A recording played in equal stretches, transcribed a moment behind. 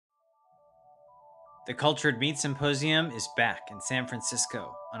The Cultured Meat Symposium is back in San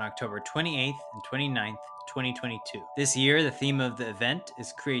Francisco on October 28th and 29th, 2022. This year, the theme of the event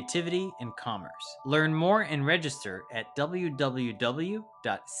is creativity and commerce. Learn more and register at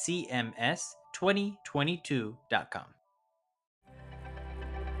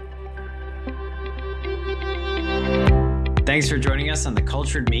Thanks for joining us on the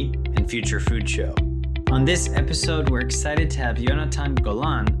Cultured Meat and Future Food Show. On this episode, we're excited to have Yonatan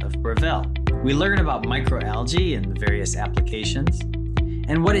Golan of Brevel. We learn about microalgae and the various applications,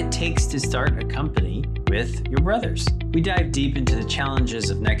 and what it takes to start a company with your brothers. We dive deep into the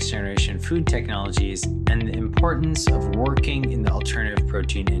challenges of next-generation food technologies and the importance of working in the alternative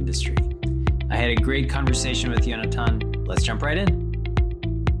protein industry. I had a great conversation with Yonatan. Let's jump right in.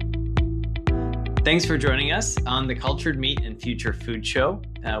 Thanks for joining us on the Cultured Meat and Future Food Show.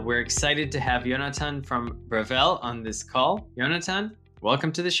 We're excited to have Yonatan from Brevel on this call. Yonatan,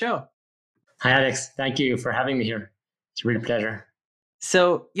 welcome to the show. Hi, Alex. Thank you for having me here. It's a real pleasure.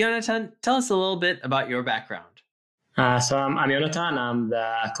 So, Yonatan, tell us a little bit about your background. So I'm Yonatan. I'm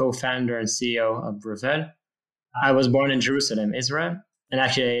the co-founder and CEO of Brevel. I was born in Jerusalem, Israel, and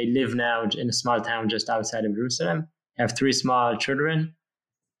actually I live now in a small town just outside of Jerusalem. I have 3 small children.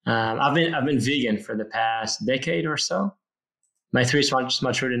 I've been vegan for the past decade or so. My 3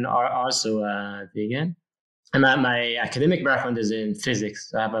 small children are also vegan. And my academic background is in physics.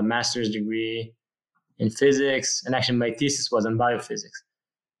 So I have a master's degree in physics, and actually my thesis was on biophysics.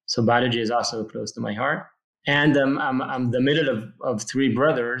 So biology is also close to my heart. And I'm the middle of 3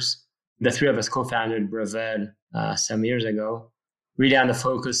 brothers. The 3 of us co-founded Brevel some years ago, really on the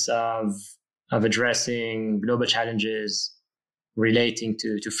focus of addressing global challenges relating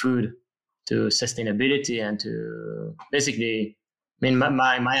to food, to sustainability, and to basically,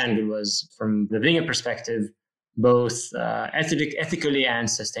 my angle was from the vegan perspective, both ethically and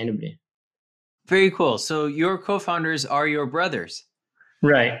sustainably. Very cool. So your co-founders are your brothers.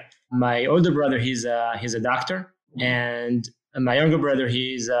 Right. My older brother, he's a doctor, and my younger brother,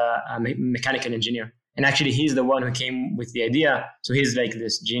 he's a mechanical engineer. And actually, he's the one who came with the idea. So he's like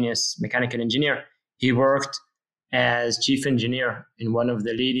this genius mechanical engineer. He worked as chief engineer in one of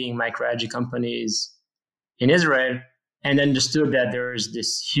the leading microalgae companies in Israel, and understood that there's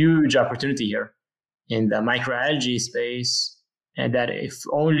this huge opportunity here in the microalgae space, and that if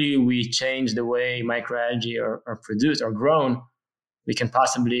only we change the way microalgae are produced or grown, we can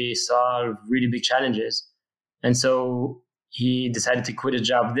possibly solve really big challenges. And so he decided to quit his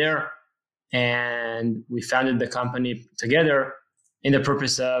job there, and we founded the company together in the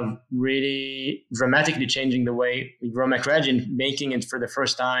purpose of really dramatically changing the way we grow microalgae and making it for the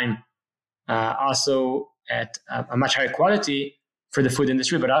first time also at a much higher quality for the food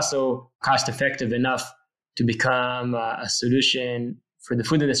industry, but also cost effective enough to become a solution for the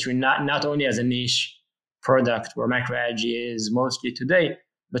food industry, not only as a niche product where microalgae is mostly today,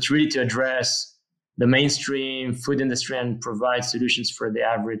 but really to address the mainstream food industry and provide solutions for the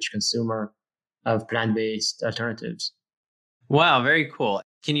average consumer of plant-based alternatives. Wow, very cool.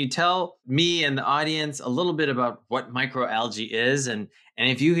 Can you tell me and the audience a little bit about what microalgae is? And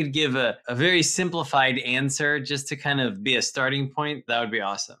if you could give a very simplified answer just to kind of be a starting point, that would be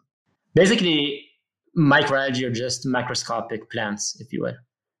awesome. Basically, microalgae are just macroscopic plants, if you will.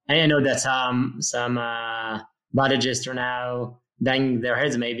 And I know that some biologists are now banging their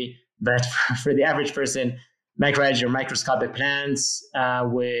heads maybe, but for the average person, microalgae are microscopic plants,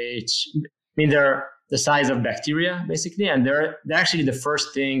 which they're the size of bacteria, basically, and they're actually the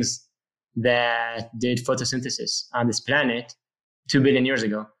first things that did photosynthesis on this planet 2 billion years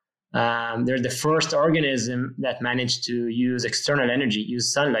ago. They're the first organism that managed to use external energy,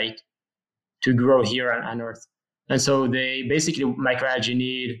 use sunlight to grow here on Earth. And so they basically, microalgae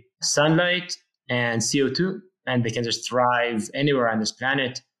need sunlight and CO2, and they can just thrive anywhere on this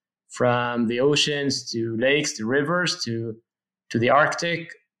planet, from the oceans to lakes to rivers to the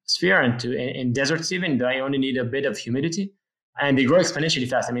Arctic sphere and in deserts even. They only need a bit of humidity, and they grow exponentially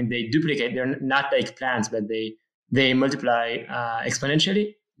fast. They duplicate. They're not like plants, but they multiply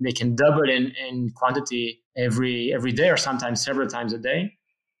exponentially. They can double in quantity every day, or sometimes several times a day,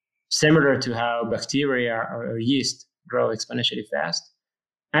 similar to how bacteria or yeast grow exponentially fast.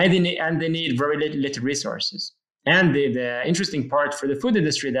 And they need very little resources. And the interesting part for the food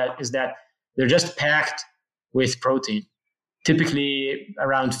industry is that they're just packed with protein. Typically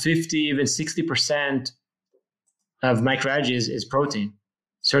around 50, even 60% of microalgae is protein.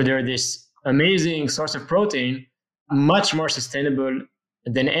 So they're this amazing source of protein, much more sustainable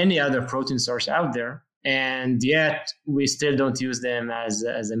than any other protein source out there. And yet we still don't use them as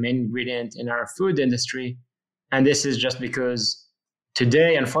a main ingredient in our food industry. And this is just because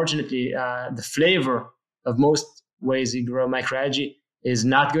today, unfortunately, the flavor of most ways you grow microalgae is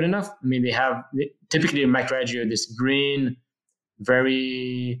not good enough. I mean, typically microalgae are this green,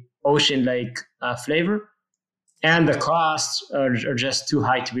 very ocean-like flavor, and the costs are just too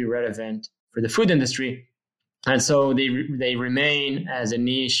high to be relevant for the food industry. And so they remain as a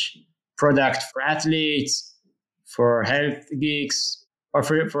niche product for athletes, for health geeks, or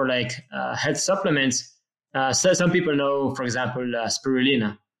for health supplements. So some people know, for example,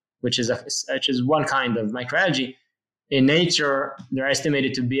 spirulina, which is one kind of microalgae. In nature, they're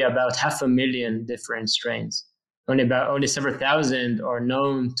estimated to be about 500,000 different strains. Only several thousand are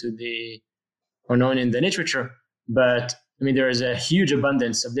known in the literature. But I mean, there is a huge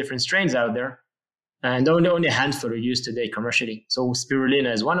abundance of different strains out there, and only a handful are used today commercially. So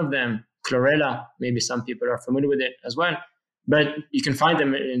spirulina is one of them. Chlorella, maybe some people are familiar with it as well. But you can find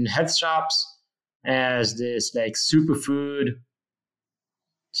them in health shops as this like superfood.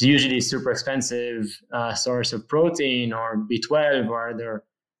 It's usually super expensive source of protein or B12 or other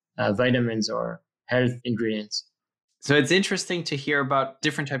vitamins or health ingredients. So it's interesting to hear about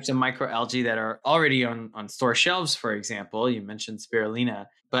different types of microalgae that are already on store shelves, for example. You mentioned spirulina,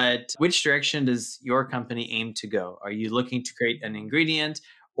 but which direction does your company aim to go? Are you looking to create an ingredient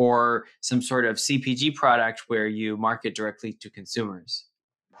or some sort of CPG product where you market directly to consumers?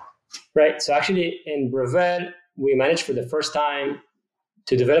 Right. So actually in Brevel, we managed for the first time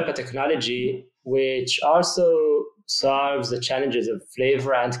to develop a technology which also solves the challenges of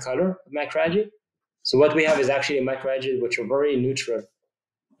flavor and color of microalgae. So what we have is actually microalgae which are very neutral,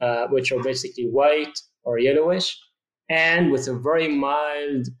 which are basically white or yellowish, and with a very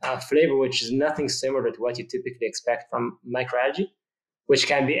mild flavor, which is nothing similar to what you typically expect from microalgae, which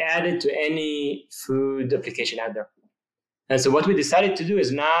can be added to any food application out there. And so what we decided to do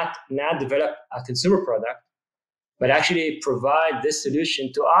is not develop a consumer product, but actually provide this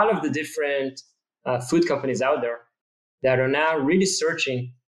solution to all of the different food companies out there that are now really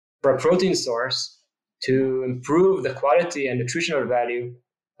searching for a protein source to improve the quality and nutritional value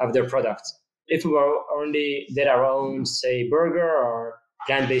of their products. If we were only did our own, say, burger or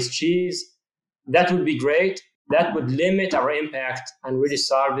plant-based cheese, that would be great. That would limit our impact on really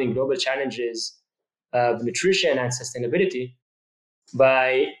solving global challenges of nutrition and sustainability.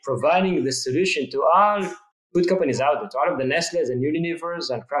 By providing this solution to all food companies out there, to all of the Nestle's and Unilevers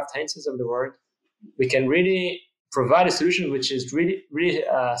and Kraft Heinz's of the world, we can really provide a solution which is really, really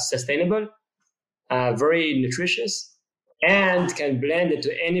sustainable, very nutritious, and can blend it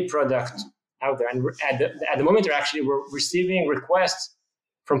to any product out there. And at the moment, we're receiving requests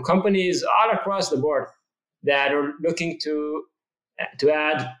from companies all across the board that are looking to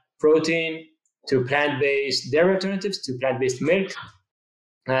add protein to plant-based dairy alternatives, to plant-based milk,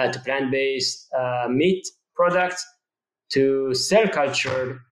 to plant-based meat products, to cell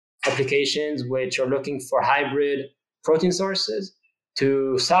culture applications, which are looking for hybrid protein sources,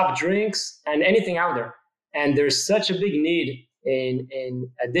 to soft drinks, and anything out there. And there's such a big need in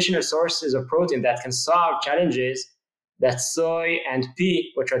additional sources of protein that can solve challenges that soy and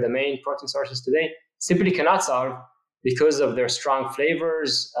pea, which are the main protein sources today, simply cannot solve because of their strong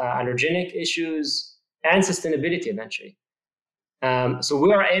flavors, allergenic issues, and sustainability eventually. So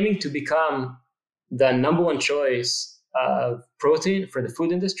we are aiming to become the number one choice of protein for the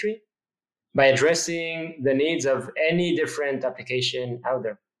food industry by addressing the needs of any different application out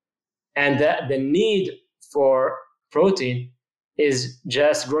there. And the need for protein is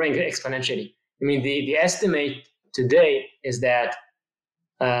just growing exponentially. I mean, the estimate today is that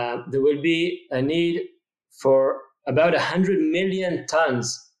there will be a need for about 100 million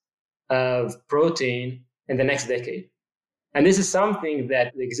tons of protein in the next decade. And this is something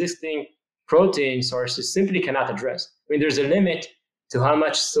that the existing protein sources simply cannot address. I mean, there's a limit to how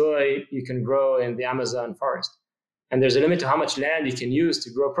much soy you can grow in the Amazon forest. And there's a limit to how much land you can use to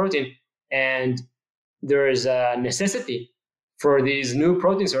grow protein. And there is a necessity for these new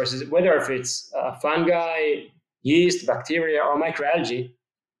protein sources, whether if it's fungi, yeast, bacteria, or microalgae.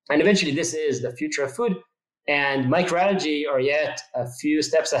 And eventually this is the future of food. And microalgae are yet a few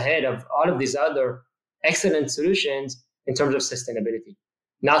steps ahead of all of these other excellent solutions in terms of sustainability,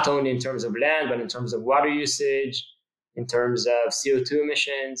 not only in terms of land, but in terms of water usage, in terms of CO2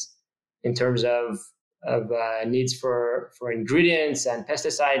 emissions, in terms of needs for ingredients and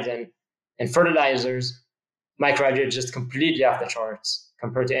pesticides and fertilizers. Microalgae are just completely off the charts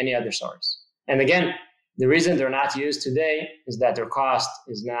compared to any other source. And again, the reason they're not used today is that their cost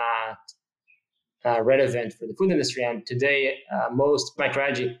is not relevant for the food industry. And today, most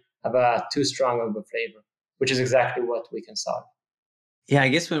microalgae have too strong of a flavor, which is exactly what we can solve. Yeah, I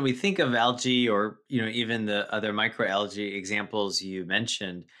guess when we think of algae or, even the other microalgae examples you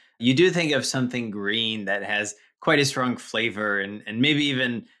mentioned, you do think of something green that has quite a strong flavor and maybe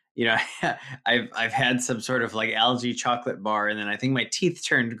even, you know, I've had some sort of like algae chocolate bar and then I think my teeth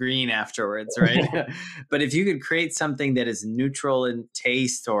turned green afterwards, right? But if you could create something that is neutral in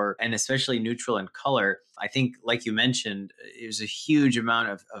taste or and especially neutral in color, I think like you mentioned, there's a huge amount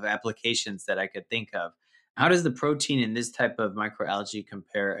of applications that I could think of. How does the protein in this type of microalgae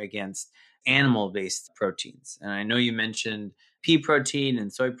compare against animal-based proteins? And I know you mentioned pea protein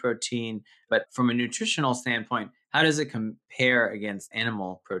and soy protein, but from a nutritional standpoint, how does it compare against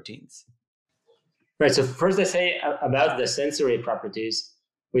animal proteins? Right. So first, I say about the sensory properties,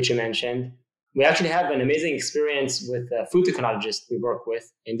 which you mentioned. We actually have an amazing experience with food technologists we work with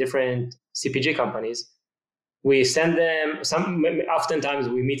in different CPG companies. We send them oftentimes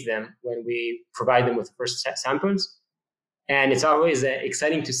we meet them when we provide them with the first samples, and it's always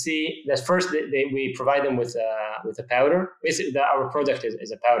exciting to see that first we provide them with a powder. Basically, our product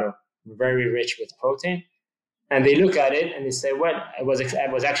is a powder, very rich with protein, and they look at it and they say, "Well, I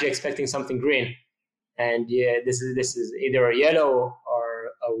was actually expecting something green." And yeah, this is either a yellow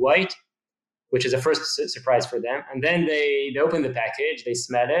or a white, which is a first surprise for them. And then they open the package, they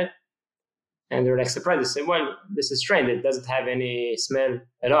smell it, and they're like surprised. They say, "Well, this is strange. It doesn't have any smell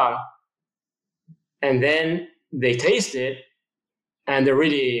at all." And then they taste it, and they're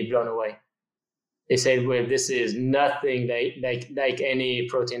really blown away. They say, "Well, this is nothing like any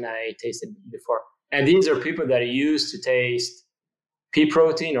protein I tasted before." And these are people that are used to taste pea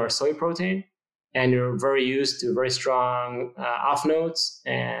protein or soy protein, and you're very used to very strong off notes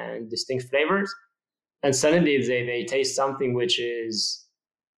and distinct flavors. And suddenly they taste something which is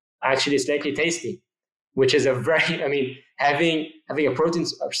actually slightly tasty, which is a very, I mean, having a protein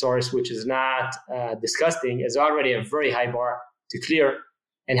source which is not disgusting is already a very high bar to clear.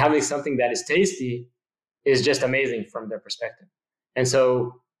 And having something that is tasty is just amazing from their perspective. And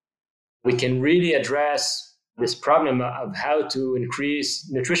so we can really address this problem of how to increase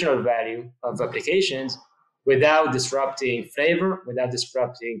nutritional value of applications without disrupting flavor, without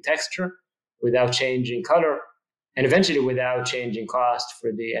disrupting texture, without changing color, and eventually without changing cost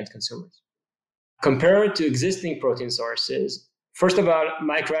for the end consumers. Compared to existing protein sources, first of all,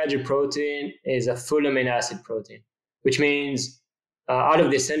 microalgae protein is a full amino acid protein, which means all of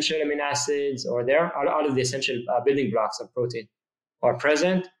the essential amino acids all of the essential building blocks of protein are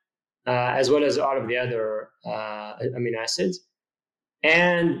present, as well as all of the other amino acids.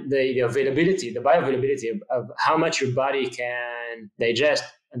 And the availability, the bioavailability of how much your body can digest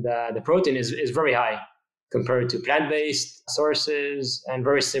the protein is very high compared to plant-based sources and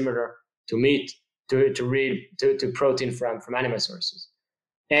very similar to meat, to protein from animal sources.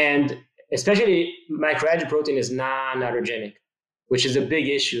 And especially microalgae protein is non-allergenic, which is a big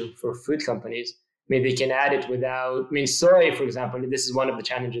issue for food companies. I mean, they can add it without, I mean, soy, for example, this is one of the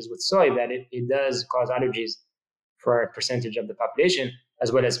challenges with soy, that it does cause allergies for a percentage of the population,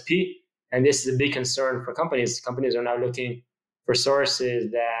 as well as pea. And this is a big concern for companies. Companies are now looking for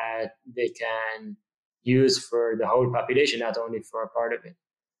sources that they can use for the whole population, not only for a part of it.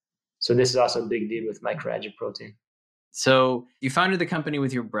 So this is also a big deal with microalgae protein. So you founded the company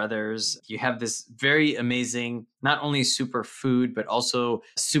with your brothers. You have this very amazing, not only super food, but also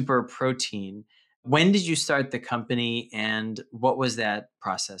super protein. When did you start the company and what was that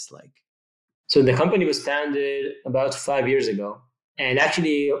process like? So the company was founded about 5 years ago. And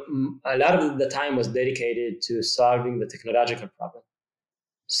actually, a lot of the time was dedicated to solving the technological problem.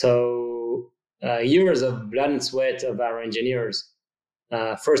 So years of blood and sweat of our engineers,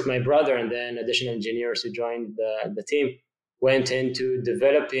 first my brother and then additional engineers who joined the team, went into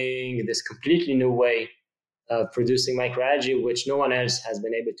developing this completely new way of producing microalgae, which no one else has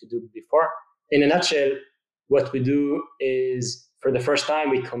been able to do before. In a nutshell, what we do is, for the first time,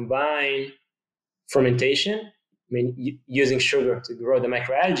 we combine fermentation, I mean, using sugar to grow the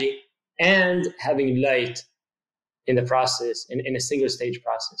microalgae, and having light in the process, in a single stage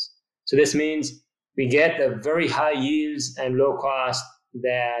process. So this means we get the very high yields and low cost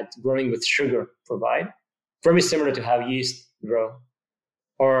that growing with sugar provide, very similar to how yeast grow.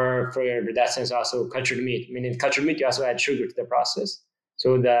 Or for that sense, also cultured meat. I mean, in cultured meat, you also add sugar to the process.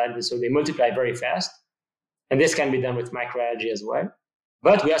 So they multiply very fast. And this can be done with microalgae as well.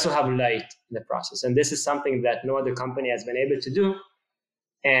 But we also have light in the process. And this is something that no other company has been able to do.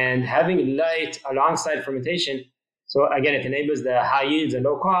 And having light alongside fermentation, so again, it enables the high yields and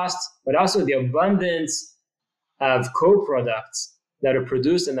low costs, but also the abundance of co-products that are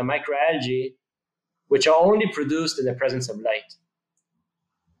produced in the microalgae, which are only produced in the presence of light.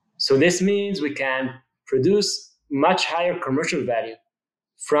 So this means we can produce much higher commercial value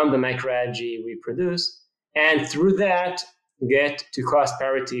from the microalgae we produce, and through that get to cost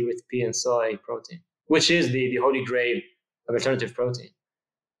parity with pea and soy protein, which is the holy grail of alternative protein.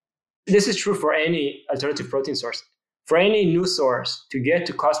 This is true for any alternative protein source. For any new source to get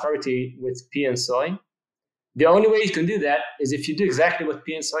to cost parity with pea and soy, the only way you can do that is if you do exactly what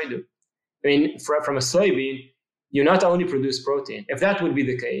pea and soy do. I mean, from a soybean, you not only produce protein. If that would be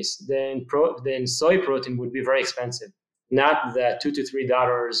the case, then soy protein would be very expensive, not the $2 to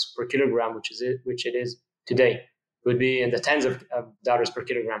 $3 per kilogram, which it is today. It would be in the tens of dollars per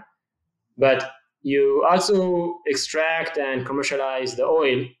kilogram. But you also extract and commercialize the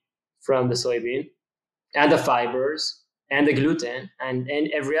oil from the soybean and the fibers and the gluten and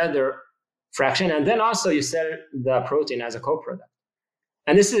every other fraction. And then also you sell the protein as a co-product.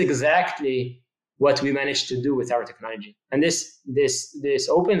 And this is exactly what we managed to do with our technology. And this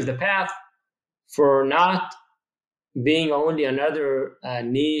opens the path for not being only another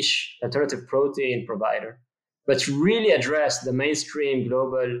niche alternative protein provider, but really address the mainstream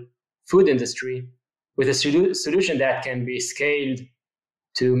global food industry with a solution that can be scaled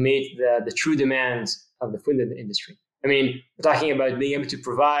to meet the true demands of the food industry. I mean, we're talking about being able to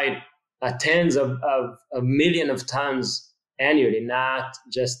provide tens of millions of tons annually, not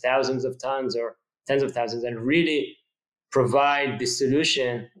just thousands of tons or tens of thousands, and really provide the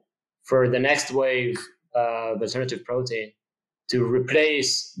solution for the next wave of alternative protein to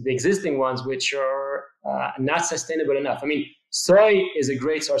replace the existing ones, which are not sustainable enough. I mean, soy is a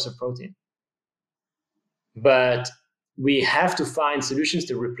great source of protein, but we have to find solutions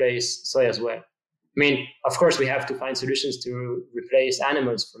to replace soy as well. I mean, of course, we have to find solutions to replace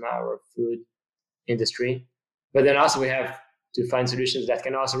animals from our food industry, but then also we have to find solutions that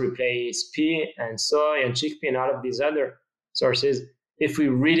can also replace pea and soy and chickpea and all of these other sources if we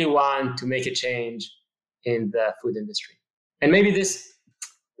really want to make a change in the food industry. And maybe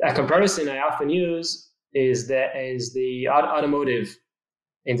a comparison I often use is the automotive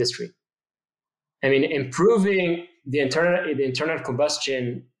industry. I mean, improving the internal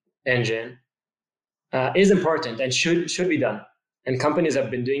combustion engine is important and should be done. And companies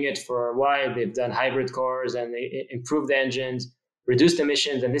have been doing it for a while. They've done hybrid cars and they improve the engines, reduced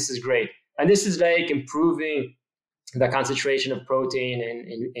emissions, and this is great. And this is like improving the concentration of protein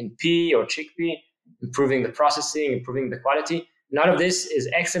in pea or chickpea, improving the processing, improving the quality. None of this is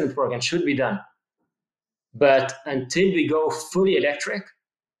excellent work and should be done. But until we go fully electric,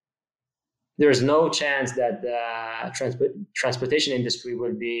 there's no chance that the transportation industry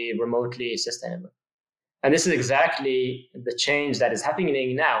will be remotely sustainable. And this is exactly the change that is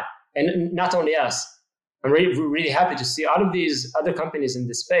happening now. And not only us, I'm really happy to see all of these other companies in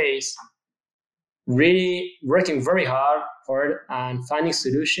this space really working very hard on finding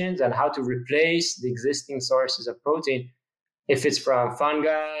solutions on how to replace the existing sources of protein, if it's from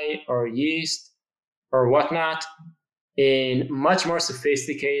fungi or yeast or whatnot, in much more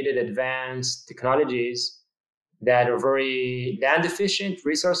sophisticated, advanced technologies that are very land efficient,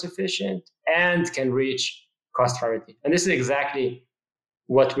 resource efficient, and can reach cost parity. And this is exactly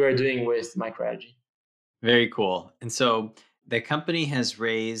what we're doing with microalgae. Very cool. And so the company has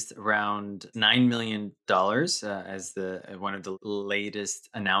raised around $9 million as one of the latest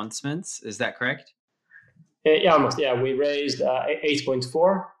announcements. Is that correct? Yeah, almost. Yeah, we raised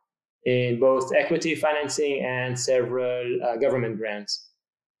 8.4 in both equity financing and several government grants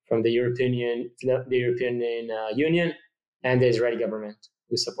from the European Union and the Israeli government,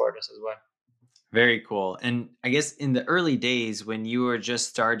 who support us as well. Very cool. And I guess in the early days when you were just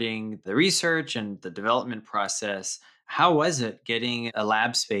starting the research and the development process, how was it getting a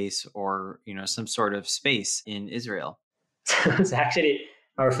lab space or some sort of space in Israel? It's actually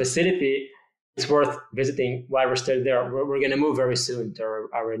our facility. It's worth visiting while we're still there. We're going to move very soon to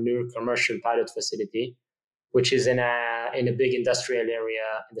our new commercial pilot facility, which is in a big industrial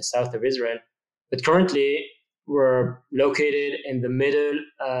area in the south of Israel. But currently, we're located in the middle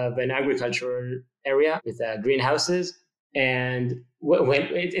of an agricultural area with greenhouses. And when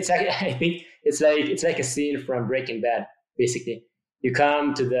it's actually, I think it's like a scene from Breaking Bad. Basically, you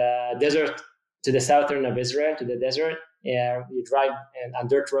come to the desert, to the southern of Israel, to the desert. Yeah, you drive on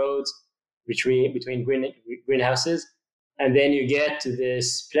dirt roads between greenhouses, and then you get to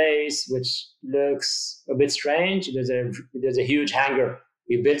this place which looks a bit strange. There's a huge hangar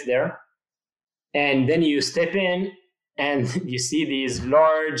we built there, and then you step in and you see these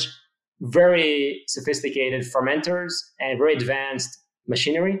large, very sophisticated fermenters and very advanced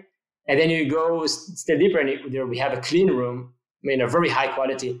machinery. And then you go still deeper, and there we have a clean room, a very high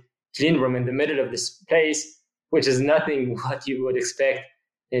quality clean room in the middle of this place, which is nothing what you would expect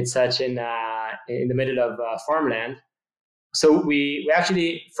in the middle of farmland. So we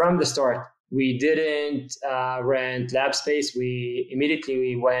actually, from the start, we didn't rent lab space. We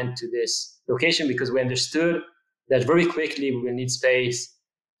immediately went to this location because we understood that very quickly we will need space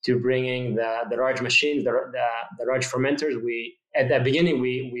to bring in the large machines, the large fermenters. We at the beginning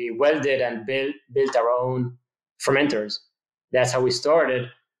we welded and built our own fermenters. That's how we started,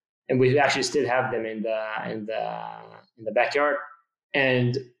 and we actually still have them in the backyard.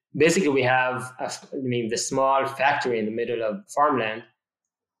 And basically, we have the small factory in the middle of farmland.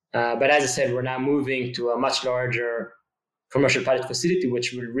 But as I said, we're now moving to a much larger commercial pilot facility,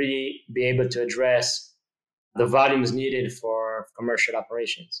 which will really be able to address the volumes needed for commercial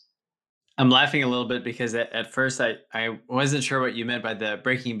operations. I'm laughing a little bit because at first I wasn't sure what you meant by the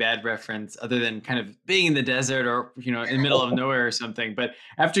Breaking Bad reference, other than kind of being in the desert or, in the middle of nowhere or something. But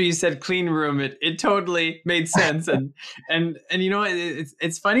after you said clean room, it totally made sense. And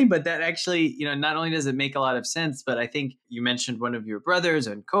it's funny, but that actually, not only does it make a lot of sense, but I think you mentioned one of your brothers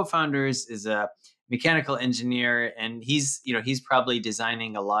and co-founders is a mechanical engineer, and he's probably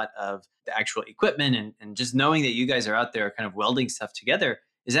designing a lot of the actual equipment, and just knowing that you guys are out there kind of welding stuff together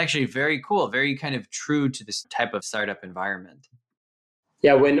is actually very cool, very kind of true to this type of startup environment.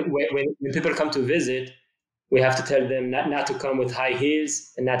 Yeah, when people come to visit, we have to tell them not to come with high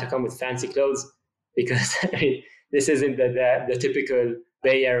heels and not to come with fancy clothes, because this isn't the typical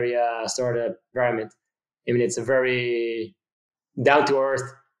Bay Area startup environment. It's a very down to earth,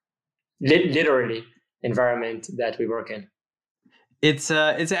 literally environment that we work in. It's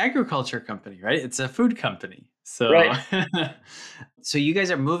an agriculture company, right? It's a food company. So, Right. So you guys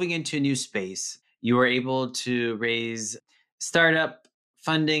are moving into a new space. You were able to raise startup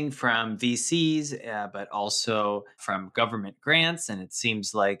funding from VCs, but also from government grants, and it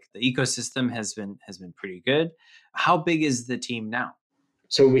seems like the ecosystem has been pretty good. How big is the team now?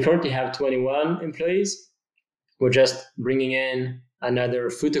 So we currently have 21 employees. We're just bringing in another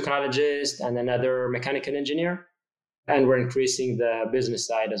food technologist and another mechanical engineer, and we're increasing the business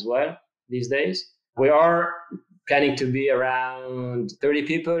side as well these days. We are planning to be around 30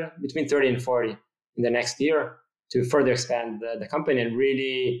 people, between 30 and 40 in the next year, to further expand the company and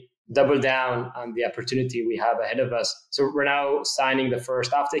really double down on the opportunity we have ahead of us. So we're now signing the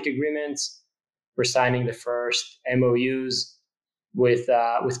first offtake agreements. We're signing the first MOUs with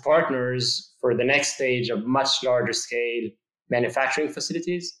partners for the next stage of much larger scale manufacturing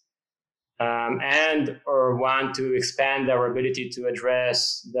facilities. And or want to expand our ability to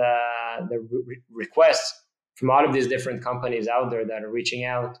address the requests from all of these different companies out there that are reaching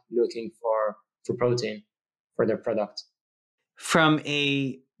out looking for protein for their products. From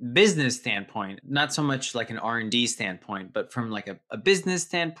a business standpoint, not so much like an R&D standpoint, but from like a business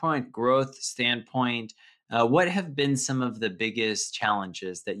standpoint, growth standpoint, what have been some of the biggest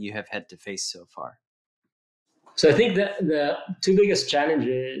challenges that you have had to face so far? So I think that the two biggest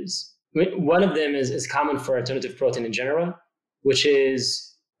challenges, one of them is common for alternative protein in general, which is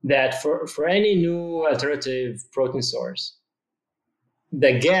that for any new alternative protein source,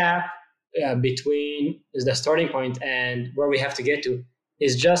 the gap between the starting point and where we have to get to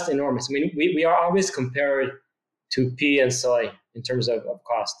is just enormous. I mean, we are always compared to pea and soy in terms of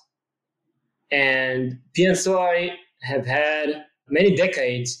cost. And pea and soy have had many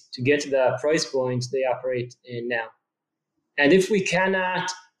decades to get to the price points they operate in now. And if we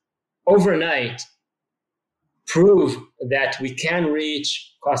cannot overnight prove that we can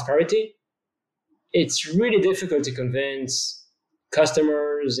reach cost parity, it's really difficult to convince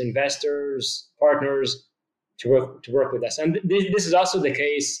customers, investors, partners to work with us. And this is also the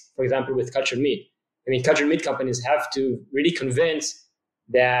case, for example, with cultured meat. I mean, cultured meat companies have to really convince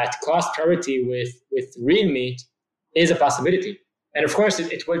that cost parity with real meat is a possibility. And of course,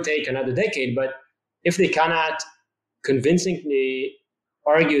 it will take another decade, but if they cannot convincingly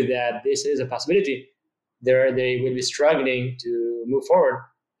argue that this is a possibility, they will be struggling to move forward.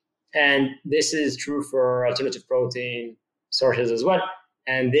 And this is true for alternative protein sources as well.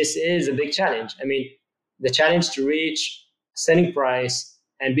 And this is a big challenge. I mean, the challenge to reach selling price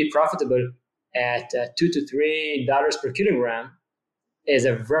and be profitable at $2 to $3 per kilogram is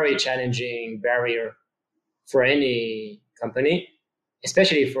a very challenging barrier for any company,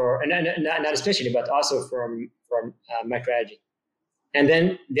 especially for, not especially, but also for microalgae. And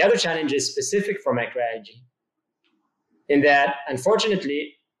then the other challenge is specific for microalgae, in that,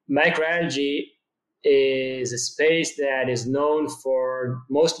 unfortunately, microalgae is a space that is known for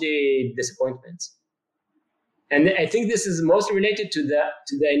mostly disappointments. And I think this is mostly related to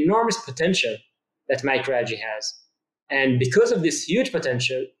the enormous potential that microalgae has. And because of this huge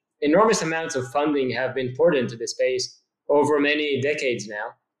potential, enormous amounts of funding have been poured into the space over many decades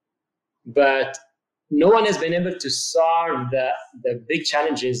now. But no one has been able to solve the big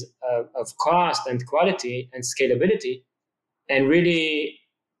challenges of cost and quality and scalability and really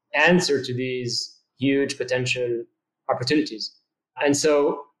answer to these huge potential opportunities. And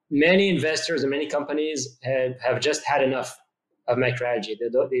so many investors and many companies have just had enough of microalgae.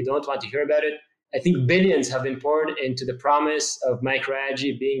 They don't want to hear about it. I think billions have been poured into the promise of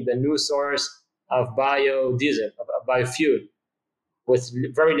microalgae being the new source of biodiesel, of biofuel, with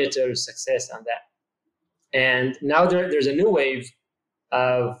very little success on that. And now there's a new wave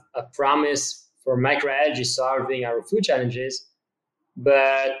of a promise for microalgae solving our food challenges,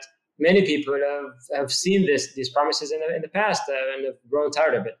 but many people have seen these promises in the past and have grown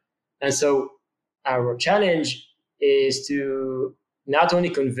tired of it. And so our challenge is to not only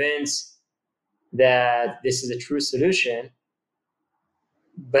convince that this is a true solution,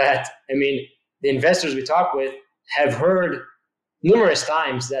 but the investors we talk with have heard numerous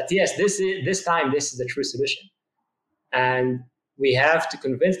times that yes, this is the true solution. And we have to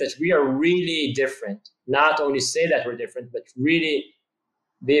convince that we are really different. Not only say that we're different, but really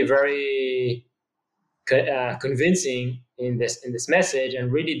be very convincing in this message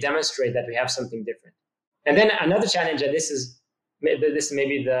and really demonstrate that we have something different. And then another challenge, and this is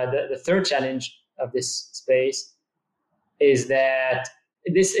maybe the third challenge of this space, is that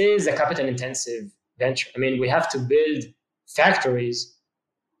this is a capital intensive venture. We have to build factories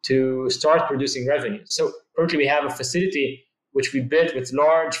to start producing revenue. So currently we have a facility which we built with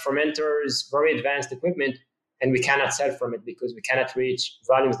large fermenters, very advanced equipment, and we cannot sell from it because we cannot reach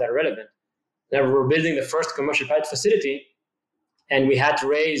volumes that are relevant. Now we're building the first commercial pilot facility, and we had to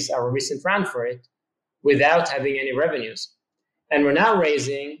raise our recent round for it without having any revenues. And we're now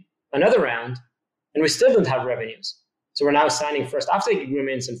raising another round, and we still don't have revenues. So we're now signing first offtake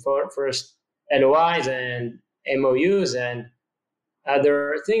agreements and first LOIs and MOUs and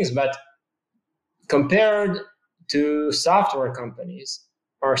other things. But compared to software companies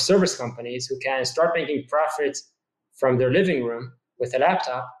or service companies who can start making profits from their living room with a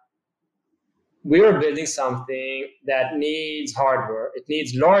laptop, we are building something that needs hardware. It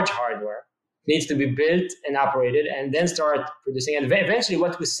needs large hardware. It needs to be built and operated and then start producing. And eventually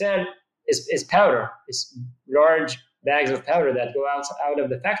what we sell is powder. It's large bags of powder that go out of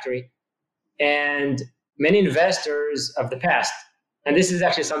the factory. And many investors of the past, and this is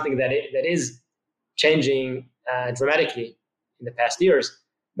actually something that is changing dramatically in the past years,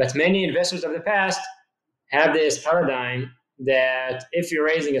 but many investors of the past have this paradigm that if you're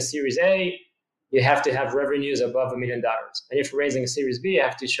raising a Series A, you have to have revenues above $1 million. And if you're raising a Series B, you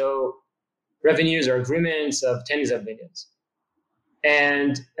have to show revenues or agreements of tens of millions.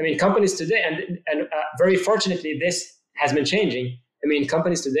 And companies today, and very fortunately, this has been changing.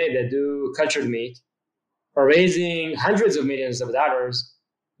 Companies today that do cultured meat are raising hundreds of millions of dollars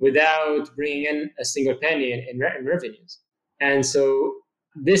without bringing in a single penny in revenues. And so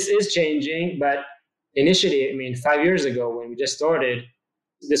this is changing, but initially, 5 years ago when we just started,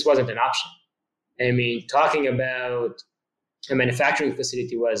 this wasn't an option. Talking about a manufacturing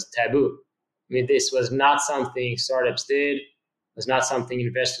facility was taboo. This was not something startups did, was not something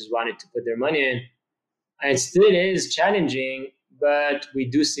investors wanted to put their money in. And still is challenging, but we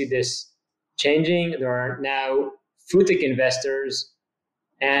do see this changing. There are now food tech investors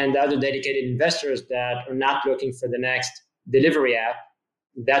and other dedicated investors that are not looking for the next delivery app.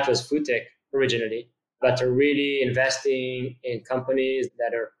 That was food tech originally, but are really investing in companies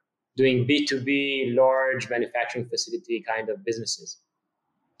that are doing B2B, large manufacturing facility kind of businesses.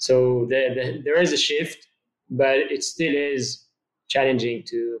 So there is a shift, but it still is challenging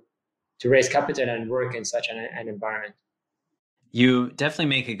to raise capital and work in such an environment. You definitely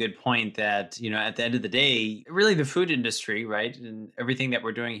make a good point that, at the end of the day, really the food industry, right, and everything that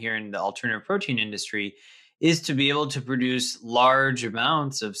we're doing here in the alternative protein industry is to be able to produce large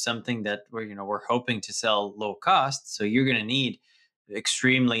amounts of something that we're hoping to sell low cost. So you're going to need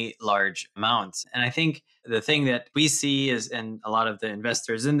extremely large amounts. And I think the thing that we see is, and a lot of the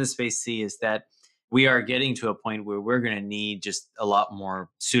investors in the space see, is that we are getting to a point where we're going to need just a lot more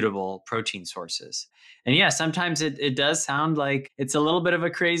suitable protein sources. And yeah, sometimes it does sound like it's a little bit of a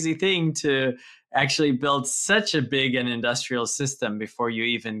crazy thing to actually build such a big and industrial system before you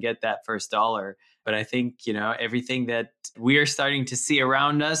even get that first dollar. But I think, everything that we are starting to see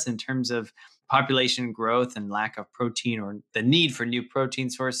around us in terms of population growth and lack of protein or the need for new protein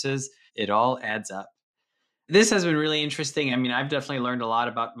sources, it all adds up. This has been really interesting. I've definitely learned a lot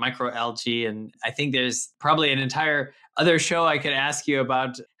about microalgae, and I think there's probably an entire other show I could ask you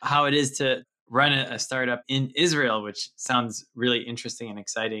about how it is to run a startup in Israel, which sounds really interesting and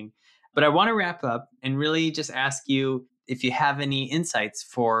exciting. But I want to wrap up and really just ask you, if you have any insights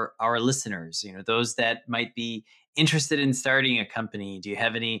for our listeners, those that might be interested in starting a company. Do you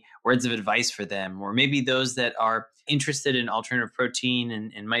have any words of advice for them? Or maybe those that are interested in alternative protein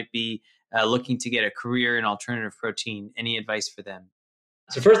and might be looking to get a career in alternative protein. Any advice for them?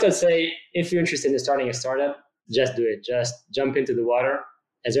 So first, I'd say if you're interested in starting a startup, just do it. Just jump into the water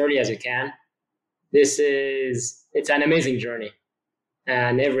as early as you can. It's an amazing journey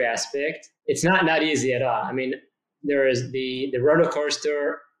and every aspect. It's not easy at all. I mean, there is the roller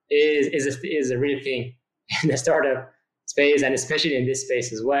coaster is a real thing in the startup space, and especially in this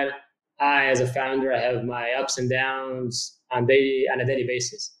space as well. I, as a founder, I have my ups and downs on a daily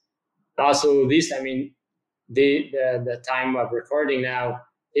basis. Also, the time of recording now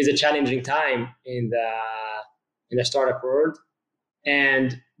is a challenging time in the startup world,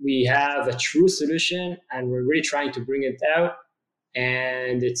 and we have a true solution, and we're really trying to bring it out,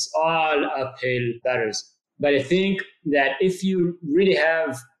 and it's all uphill battles. But I think that if you really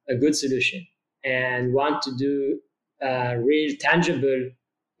have a good solution and want to do a real tangible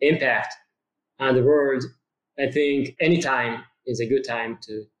impact on the world, I think any time is a good time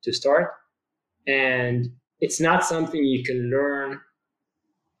to start. And it's not something you can learn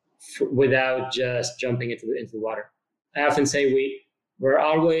without just jumping into the water. I often say we're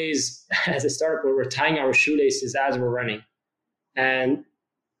always, as a startup, we're tying our shoelaces as we're running. And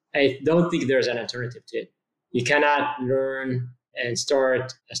I don't think there's an alternative to it. You cannot learn and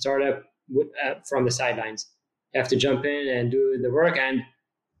start a startup from the sidelines. You have to jump in and do the work,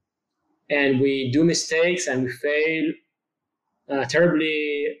 and we do mistakes and we fail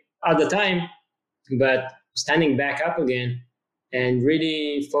terribly at the time, but standing back up again and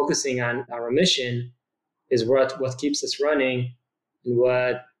really focusing on our mission is what keeps us running and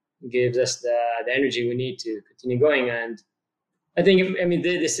what gives us the energy we need to continue going. And I think,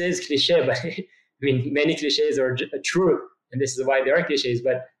 this is cliche, but many cliches are true, and this is why they are cliches,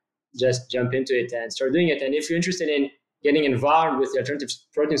 but just jump into it and start doing it. And if you're interested in getting involved with the alternative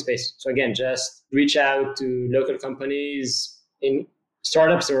protein space, so again, just reach out to local companies. In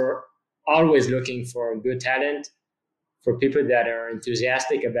startups are always looking for good talent, for people that are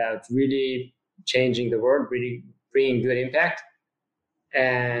enthusiastic about really changing the world, really bringing good impact.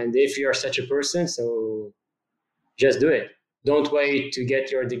 And if you're such a person, so just do it. Don't wait to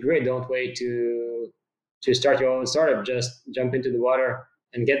get your degree. Don't wait to start your own startup. Just jump into the water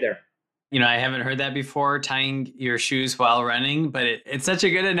and get there. I haven't heard that before, tying your shoes while running, but it's such a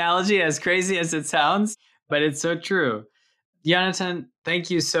good analogy, as crazy as it sounds, but it's so true. Yonatan, thank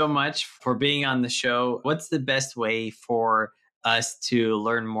you so much for being on the show. What's the best way for us to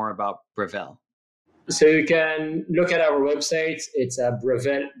learn more about Brevel? So you can look at our website. It's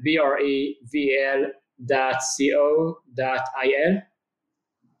Brevel, brevel.co.il.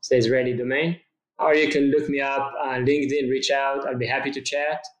 It's the Israeli domain. Or you can look me up on LinkedIn, reach out. I'll be happy to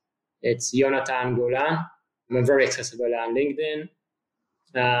chat. It's Yonatan Golan. I'm very accessible on LinkedIn.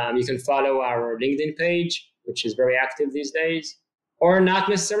 You can follow our LinkedIn page, which is very active these days. Or not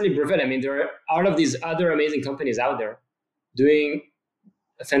necessarily Brevel. There are all of these other amazing companies out there doing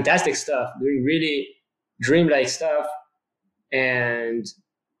fantastic stuff, doing really dreamlike stuff. And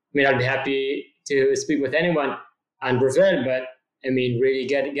I'll be happy to speak with anyone on Brevel, but really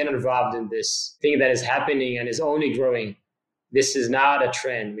get involved in this thing that is happening and is only growing. This is not a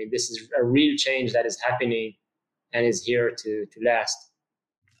trend. This is a real change that is happening and is here to last.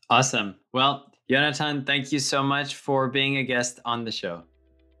 Awesome. Well, Yonatan, thank you so much for being a guest on the show.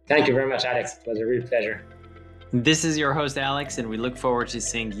 Thank you very much, Alex. It was a real pleasure. This is your host, Alex, and we look forward to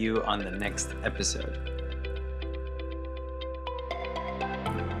seeing you on the next episode.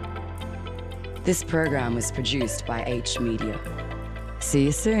 This program was produced by H Media. See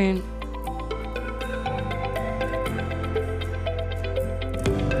you soon.